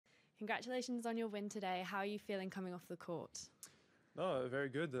Congratulations on your win today. How are you feeling coming off the court? No, very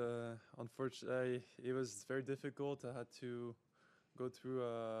good. Unfortunately, it was very difficult. I had to go through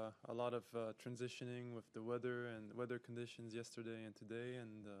a lot of transitioning with the weather and weather conditions yesterday and today.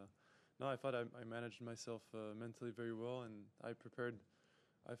 And no, I thought I managed myself mentally very well, and I prepared,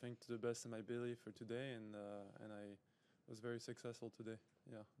 I think, to the best of my ability for today, and I was very successful today.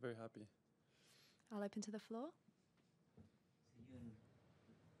 Yeah, very happy. I'll open to the floor. So you and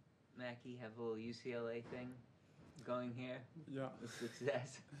Mackie have a little UCLA thing going here. Yeah. With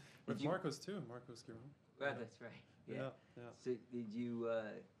success. With Marcos too. Marcos Giron. Right, that's right. Yeah. Yeah. So did you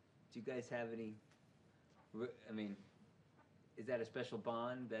guys have any? I mean, is that a special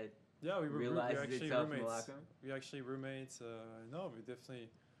bond that? Yeah, we were actually roommates. We actually roommates. No, we're definitely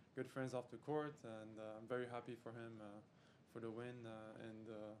good friends off the court, and I'm very happy for him for the win.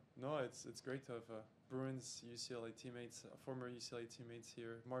 No, it's great to have Bruins UCLA teammates, former UCLA teammates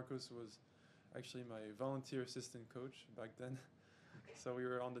here. Marcos was actually my volunteer assistant coach back then, okay. So we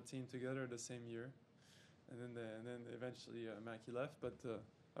were on the team together the same year, and then eventually Mackie left, but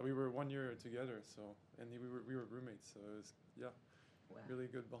we were 1 year together. So we were roommates. So it was wow. Really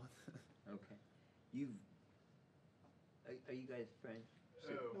good bond. Okay. Are you guys French?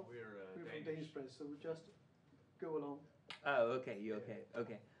 No, we're from Danish friends, so we just go along. Oh, okay. You okay?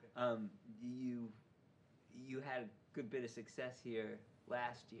 Okay. You had a good bit of success here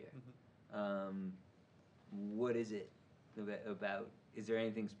last year. Mm-hmm. What is it about? Is there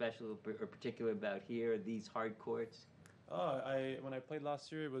anything special or particular about here? These hard courts? When I played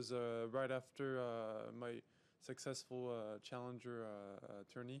last year, it was right after my successful challenger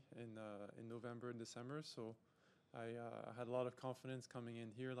tourney in November and December. So I had a lot of confidence coming in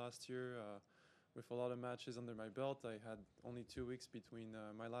here last year with a lot of matches under my belt. I had only 2 weeks between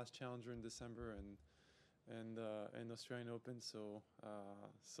my last challenger in December and Australian Open. So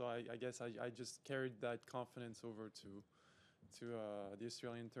I guess I just carried that confidence over to the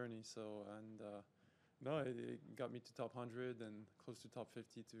Australian tourney. So no, it got me to top 100 and close to top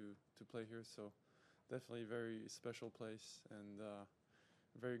 50 to play here. So definitely a very special place, and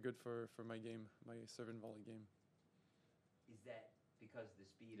very good for my game, my serve and volley game. Is that because of the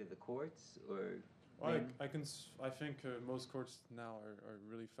speed of the courts, or? Well, I think most courts now are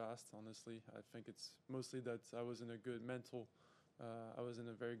really fast. Honestly, I think it's mostly that I was in a good mental. I was in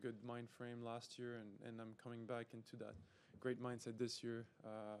a very good mind frame last year, and I'm coming back into that great mindset this year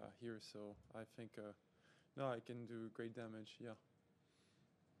here. So I think I can do great damage. Yeah.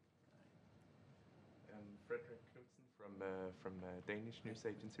 Frederick Knudsen from Danish news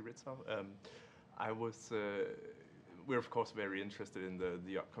agency Ritzau. We're of course very interested in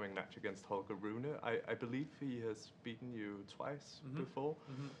the upcoming match against Holger Rune. I believe he has beaten you twice before.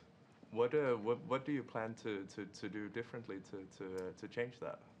 Mm-hmm. What do you plan to do differently to change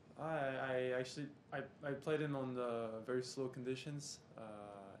that? I played him on the very slow conditions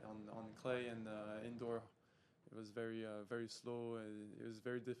on clay and indoor. It was very slow. It was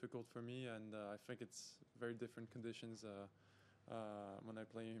very difficult for me, and I think it's very different conditions when I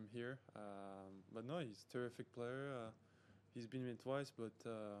play him here. But no, he's a terrific player. He's beaten me twice, but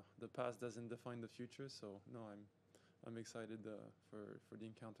the past doesn't define the future. So no, I'm excited for the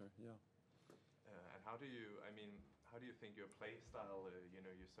encounter. Yeah. And how do you think your play style,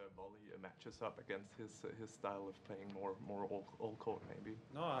 your serve volley matches up against his style of playing more all court maybe?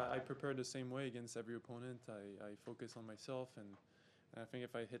 No, I prepare the same way against every opponent. I focus on myself, and I think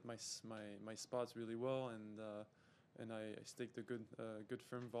if I hit my spots really well and I stick the good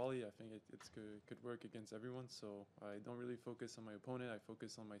firm volley, I think it could work against everyone. So I don't really focus on my opponent. I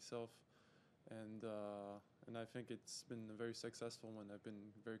focus on myself, and I think it's been very successful when I've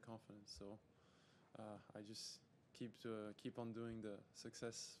been very confident. So I just keep on doing the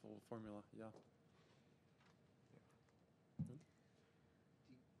successful formula. Yeah.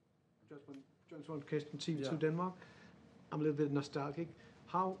 Just one question, Team 2 Denmark. I'm a little bit nostalgic.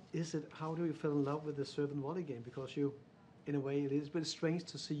 How do you fall in love with the serve and volley game? Because in a way, it is a bit strange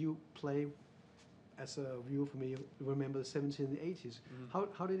to see you play as a viewer for me. You remember the 70s and the 80s.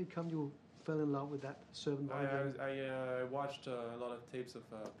 Mm-hmm. How did it come you fell in love with that serve and volley game? I watched a lot of tapes of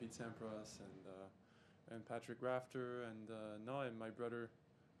Pete Sampras and Patrick Rafter, and my brother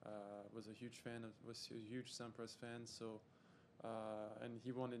was a huge Sampras fan. So and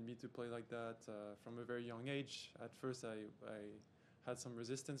he wanted me to play like that from a very young age. At first, I had some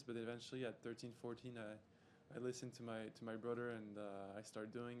resistance, but eventually at 13, 14, I listened to my brother, and I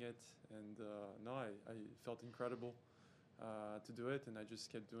started doing it. And I felt incredible to do it, and I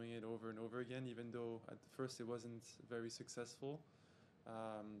just kept doing it over and over again, even though at first it wasn't very successful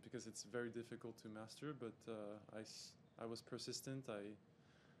because it's very difficult to master. But I was persistent. I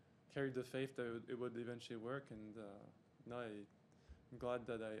carried the faith that it would eventually work, and no, I'm glad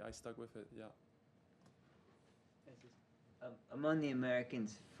that I stuck with it. Yeah. Among the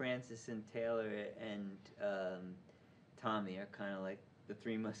Americans, Francis and Taylor and Tommy are kind of like the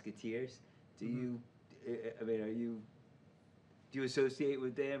Three Musketeers. Do you, I mean, do you associate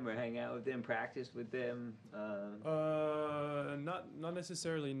with them or hang out with them, practice with them? Not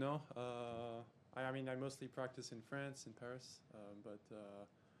necessarily, no. I mean, I mostly practice in France, in Paris, but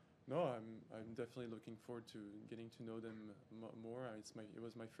no, I'm definitely looking forward to getting to know them more. It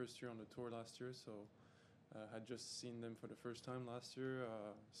was my first year on the tour last year, so I had just seen them for the first time last year.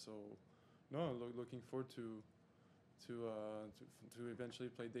 So no, looking forward to eventually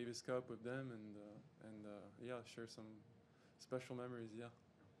play Davis Cup with them and yeah, share some special memories. Yeah.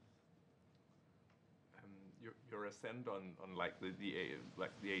 Your ascent on like the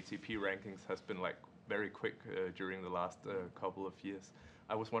ATP rankings has been like very quick during the last couple of years.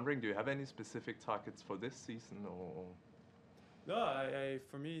 I was wondering, do you have any specific targets for this season, or? No,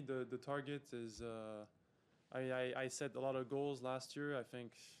 for me the target is I set a lot of goals last year. I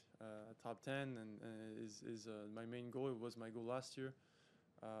think top 10 and is my main goal. It was my goal last year,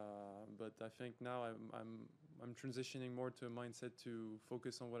 but I think now I'm transitioning more to a mindset to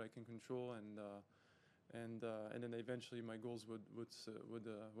focus on what I can control, and then eventually my goals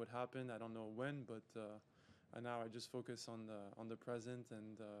would happen. I don't know when, but now I just focus on the present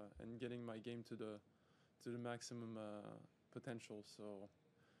and getting my game to the maximum potential. So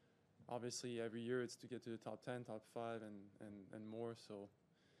obviously every year it's to get to the top 10, top 5, and more. So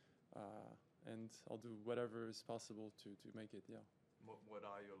and I'll do whatever is possible to make it. Yeah. What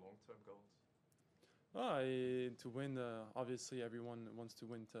are your long-term goals? To win, obviously everyone wants to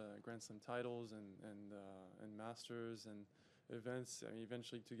win Grand Slam titles and Masters and events. I mean,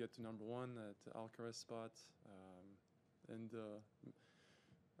 eventually to get to #1 at Alcaraz spot, and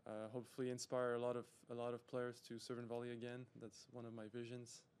hopefully inspire a lot of players to serve and volley again. That's one of my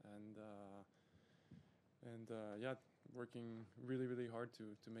visions, and yeah, working really hard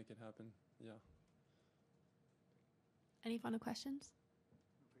to make it happen. Yeah. Any final questions?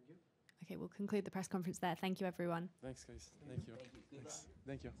 Thank you. Okay, we'll conclude the press conference there. Thank you, everyone. Thanks, guys. Thank you. Thank you. Good luck.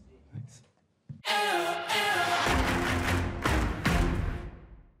 Thank you. Thanks.